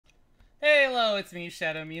Hey, hello, it's me,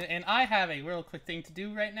 Shadow Mew, and I have a real quick thing to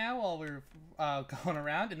do right now while we're going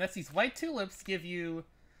around, and that's these white tulips give you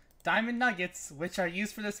diamond nuggets, which are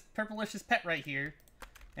used for this purplicious pet right here.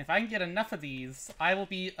 And if I can get enough of these, I will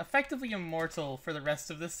be effectively immortal for the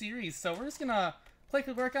rest of this series. So we're just gonna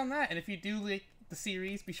quickly work on that, and if you do like the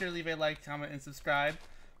series, be sure to leave a like, comment, and subscribe.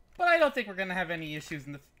 But I don't think we're gonna have any issues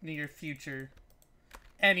in the near future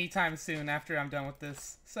anytime soon after I'm done with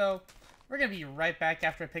this. So we're gonna be right back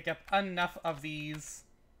after I pick up enough of these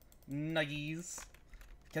nuggies,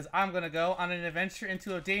 because I'm gonna go on an adventure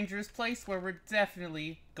into a dangerous place where we're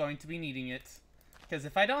definitely going to be needing it. Because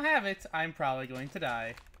if I don't have it, I'm probably going to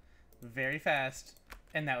die very fast,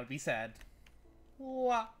 and that would be sad.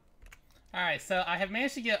 Wah. Alright, so I have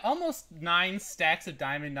managed to get almost 9 stacks of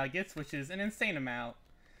diamond nuggets, which is an insane amount.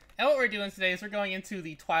 And what we're doing today is we're going into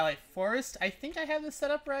the Twilight Forest. I think I have this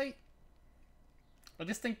set up right. I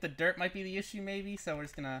just think the dirt might be the issue, maybe, so we're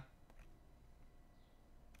just gonna...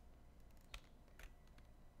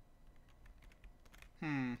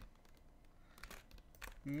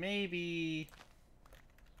 Maybe...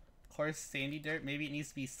 coarse sandy dirt. Maybe it needs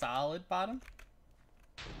to be solid bottom.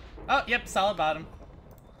 Oh, yep, solid bottom.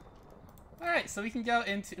 Alright, so we can go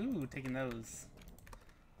into... Ooh, taking those.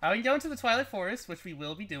 We can go into the Twilight Forest, which we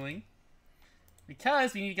will be doing.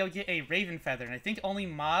 Because we need to go get a raven feather. And I think only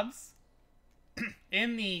mobs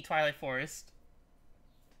in the Twilight Forest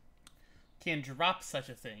can drop such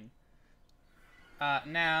a thing.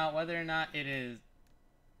 Now, whether or not it is...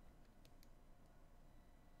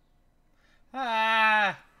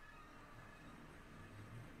 Ah!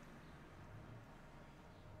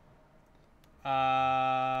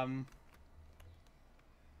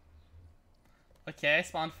 Okay, I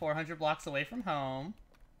spawned 400 blocks away from home.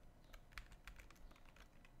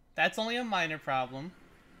 That's only a minor problem.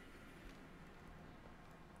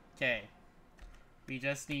 Okay. We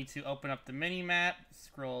just need to open up the mini-map,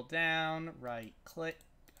 scroll down, right-click.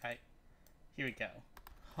 Alright, here we go.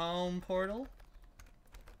 Home portal.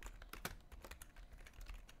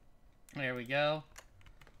 There we go.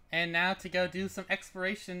 And now to go do some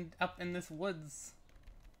exploration up in this woods.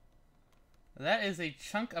 That is a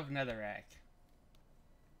chunk of netherrack.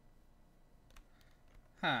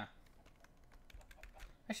 Huh.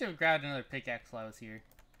 I should have grabbed another pickaxe while I was here.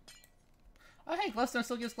 Oh hey, glowstone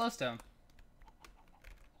still gives glowstone.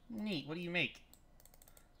 Neat, what do you make?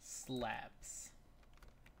 Slabs.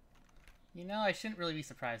 You know, I shouldn't really be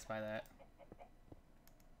surprised by that.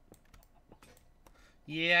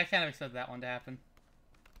 Yeah, I kind of expected that one to happen.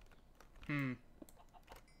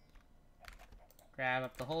 Grab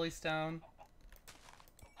up the holy stone.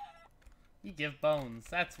 You give bones.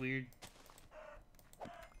 That's weird.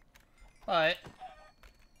 But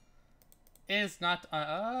is not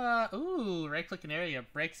ooh, right click an area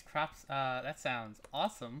breaks crops. That sounds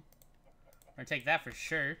awesome. We're gonna take that for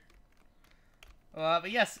sure.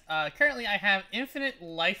 But yes, currently I have infinite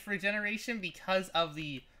life regeneration because of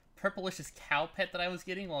the purplicious cow pet that I was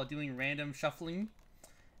getting while doing random shuffling.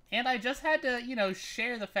 And I just had to, you know,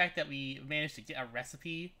 share the fact that we managed to get a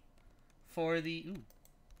recipe for the... Ooh.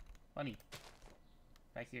 Bunny.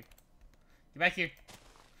 Back here. Get back here.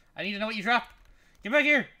 I need to know what you dropped. Get back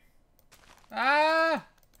here! Ah!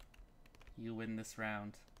 You win this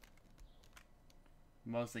round.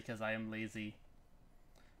 Mostly because I am lazy.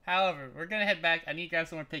 However, we're gonna head back. I need to grab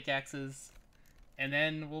some more pickaxes. And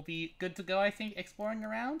then we'll be good to go, I think, exploring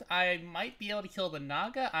around. I might be able to kill the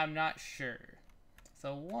Naga. I'm not sure.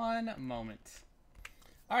 So, one moment.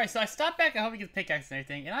 Alright, so I stopped back. I hope we get the pickaxe and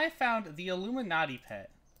everything. And I found the Illuminati pet.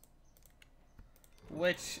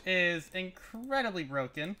 Which is incredibly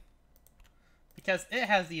broken. Because it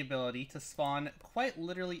has the ability to spawn quite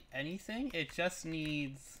literally anything. It just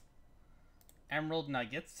needs emerald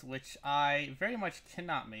nuggets, which I very much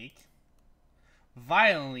cannot make.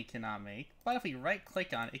 Violently cannot make. But if we right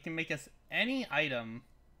click on it, it can make us any item.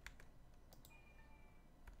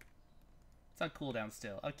 It's on cooldown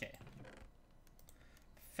still. Okay.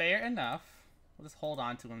 Fair enough. We'll just hold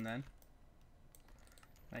on to him then.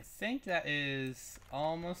 I think that is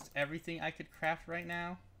almost everything I could craft right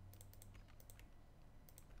now.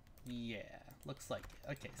 Yeah, looks like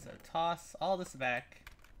it. Okay, so toss all this back.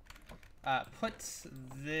 Put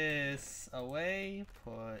this away.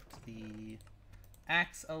 Put the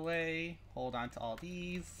axe away. Hold on to all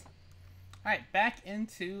these. Alright, back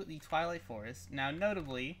into the Twilight Forest. Now,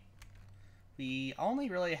 notably, we only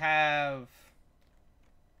really have...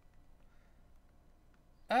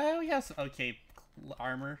 Oh, we have some okay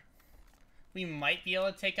armor. We might be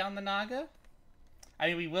able to take on the Naga. I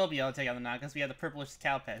mean, we will be able to take on the Naga because we have the purplish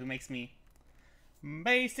cow pet who makes me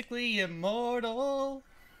basically immortal.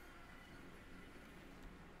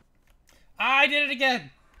 I did it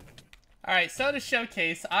again! Alright, so to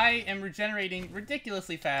showcase, I am regenerating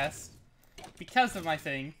ridiculously fast because of my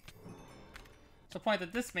thing. To the point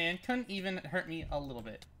that this man couldn't even hurt me a little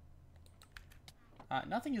bit.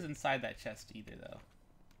 Nothing is inside that chest either, though.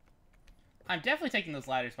 I'm definitely taking those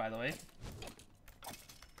ladders, by the way.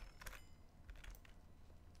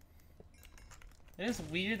 It is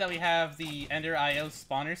weird that we have the Ender IO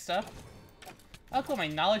spawner stuff. Oh cool, my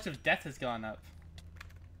knowledge of death has gone up.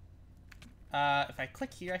 If I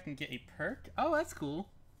click here, I can get a perk. Oh, that's cool.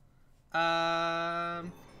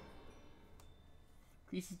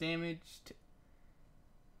 Increases damage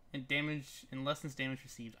and lessens damage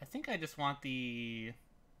received. I think I just want the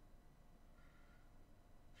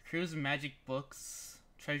Cruise of Magic Books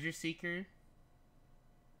Treasure Seeker.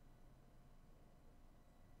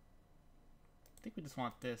 I think we just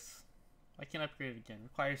want this. I can't upgrade it again.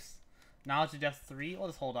 Requires knowledge of death 3. We'll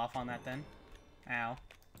just hold off on that then. Ow.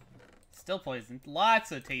 Still poisoned.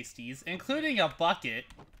 Lots of tasties, including a bucket.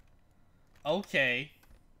 Okay.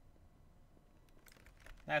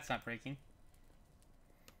 That's not breaking.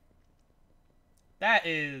 That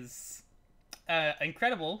is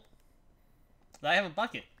incredible that I have a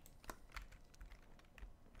bucket.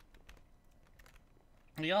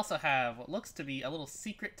 We also have what looks to be a little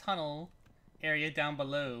secret tunnel area down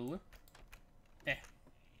below.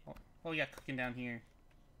 What we got cooking down here?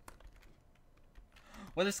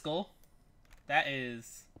 Wither skull. That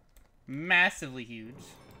is massively huge.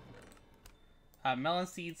 Melon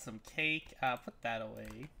seeds, some cake. Put that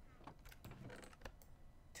away.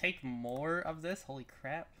 Take more of this. Holy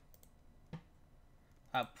crap.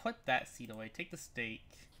 Put that seed away. Take the steak.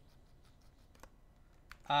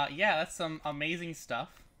 Yeah, that's some amazing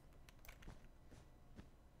stuff.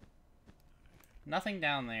 Nothing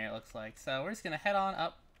down there, it looks like. So we're just gonna head on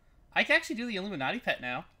up. I can actually do the Illuminati pet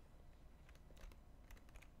now.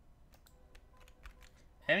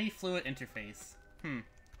 Heavy fluid interface.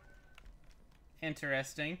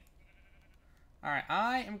 Interesting. Alright,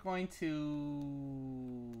 I am going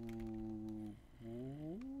to...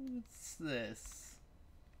 What's this?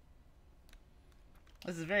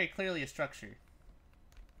 This is very clearly a structure.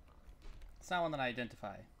 It's not one that I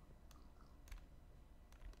identify.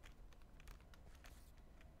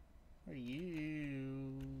 What are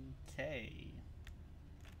you? Okay.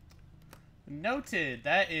 Noted.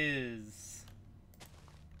 That is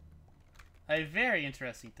a very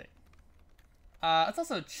interesting thing. Let's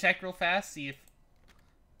also check real fast, see if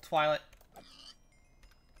Twilight...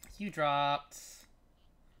 You dropped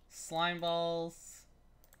slime balls,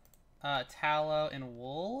 tallow, and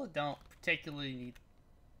wool. Don't particularly need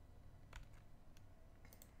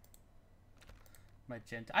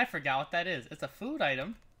magenta. I forgot what that is. It's a food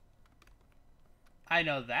item. I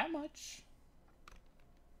know that much.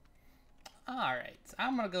 Alright,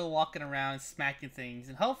 I'm gonna go walking around smacking things,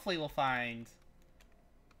 and hopefully we'll find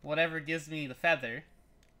whatever gives me the feather.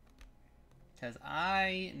 Because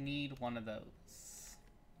I need one of those.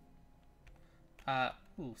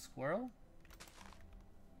 Ooh, squirrel?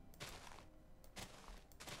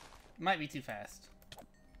 Might be too fast.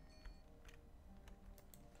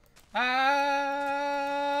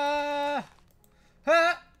 Ah!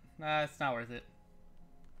 Nah, it's not worth it.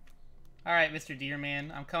 Alright, Mr. Deer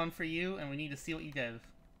Man, I'm coming for you, and we need to see what you give.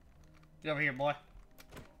 Get over here, boy.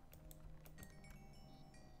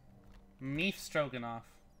 Meat stroganoff.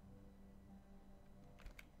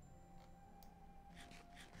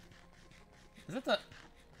 Is it the... Am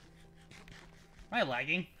I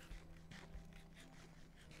lagging?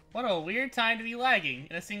 What a weird time to be lagging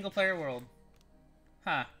in a single-player world.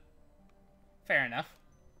 Huh. Fair enough.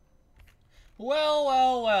 Well,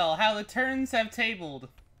 well, well, how the turns have tabled.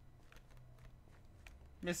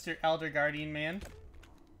 Mr. Elder Guardian Man.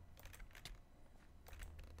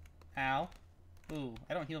 Ow. Ooh,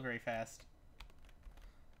 I don't heal very fast.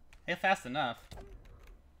 I heal fast enough.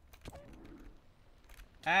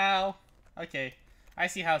 Ow. Okay. I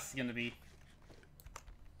see how this is gonna be.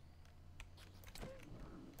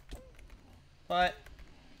 But,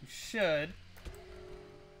 you should.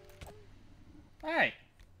 Alright.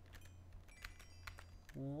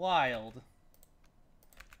 Wild.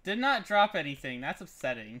 Did not drop anything. That's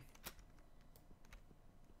upsetting.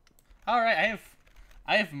 Alright,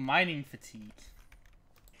 I have mining fatigue.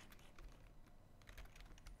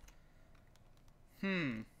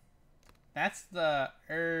 That's the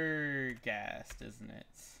Ergast, isn't it?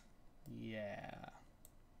 Yeah.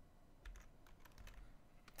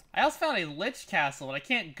 I also found a Lich Castle, but I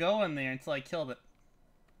can't go in there until I killed it.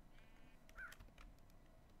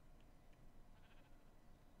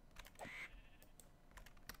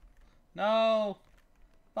 No!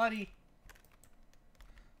 Buddy!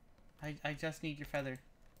 I just need your feather.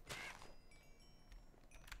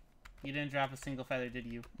 You didn't drop a single feather, did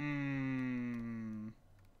you?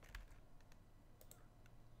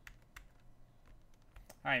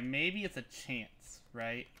 Alright, maybe it's a chance,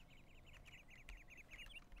 right?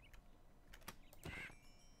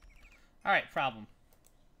 Alright, problem.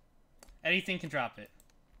 Anything can drop it.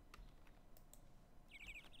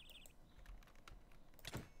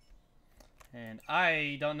 And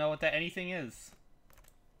I don't know what that anything is.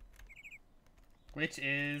 Which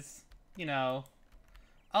is, you know,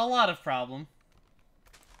 a lot of problem.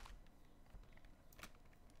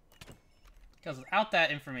 Because without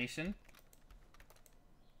that information...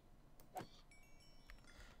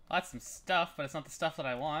 Well, that's some stuff, but it's not the stuff that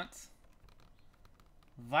I want.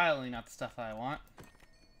 Violently not the stuff that I want.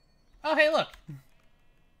 Oh, hey, look!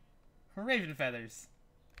 Raven feathers.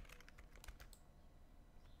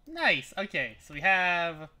 Nice! Okay, so we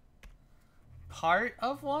have... part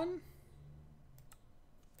of one?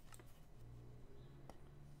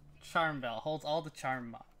 Charm Bell. Holds all the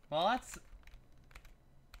charm... Well, that's...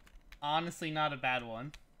 honestly not a bad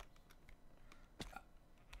one.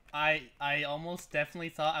 I almost definitely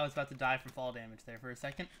thought I was about to die from fall damage there for a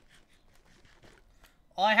second.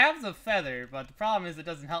 Well, I have the feather, but the problem is it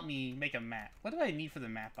doesn't help me make a map. What do I need for the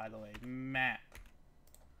map, by the way? Map.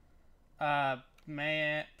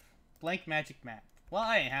 Map. Blank magic map. Well,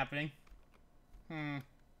 that ain't happening.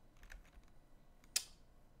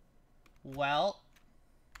 Well.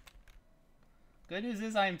 Good news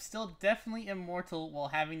is I am still definitely immortal while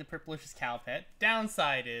having the purplicious cow pet.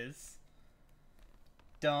 Downside is...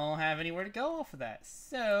 don't have anywhere to go off of that.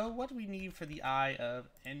 So, what do we need for the Eye of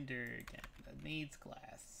Ender again? It needs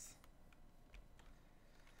glass.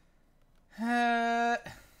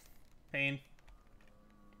 Pain.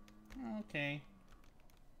 Okay.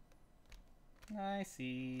 I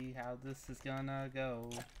see how this is gonna go.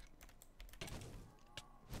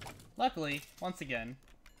 Luckily, once again,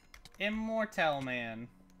 Immortal Man.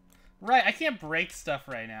 Right, I can't break stuff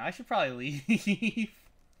right now. I should probably leave.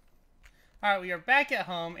 Alright, we are back at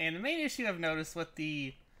home, and the main issue I've noticed with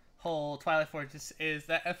the whole Twilight Fortress is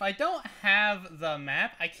that if I don't have the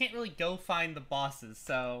map, I can't really go find the bosses,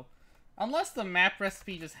 so... unless the map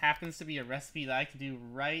recipe just happens to be a recipe that I can do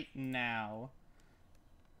right now...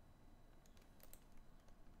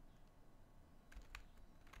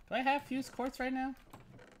 do I have fused quartz right now?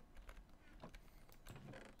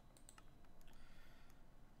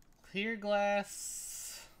 Clear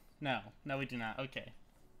glass... no. No, we do not. Okay.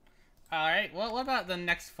 Alright, well, what about the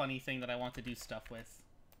next funny thing that I want to do stuff with?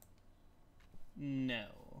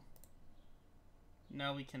 No.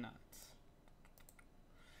 No, we cannot.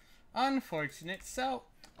 Unfortunate. So,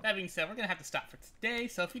 that being said, we're going to have to stop for today.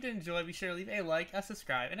 So if you did enjoy, be sure to leave a like, a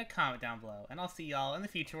subscribe, and a comment down below. And I'll see y'all in the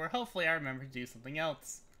future where hopefully I remember to do something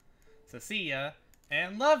else. So see ya,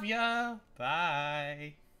 and love ya! Bye!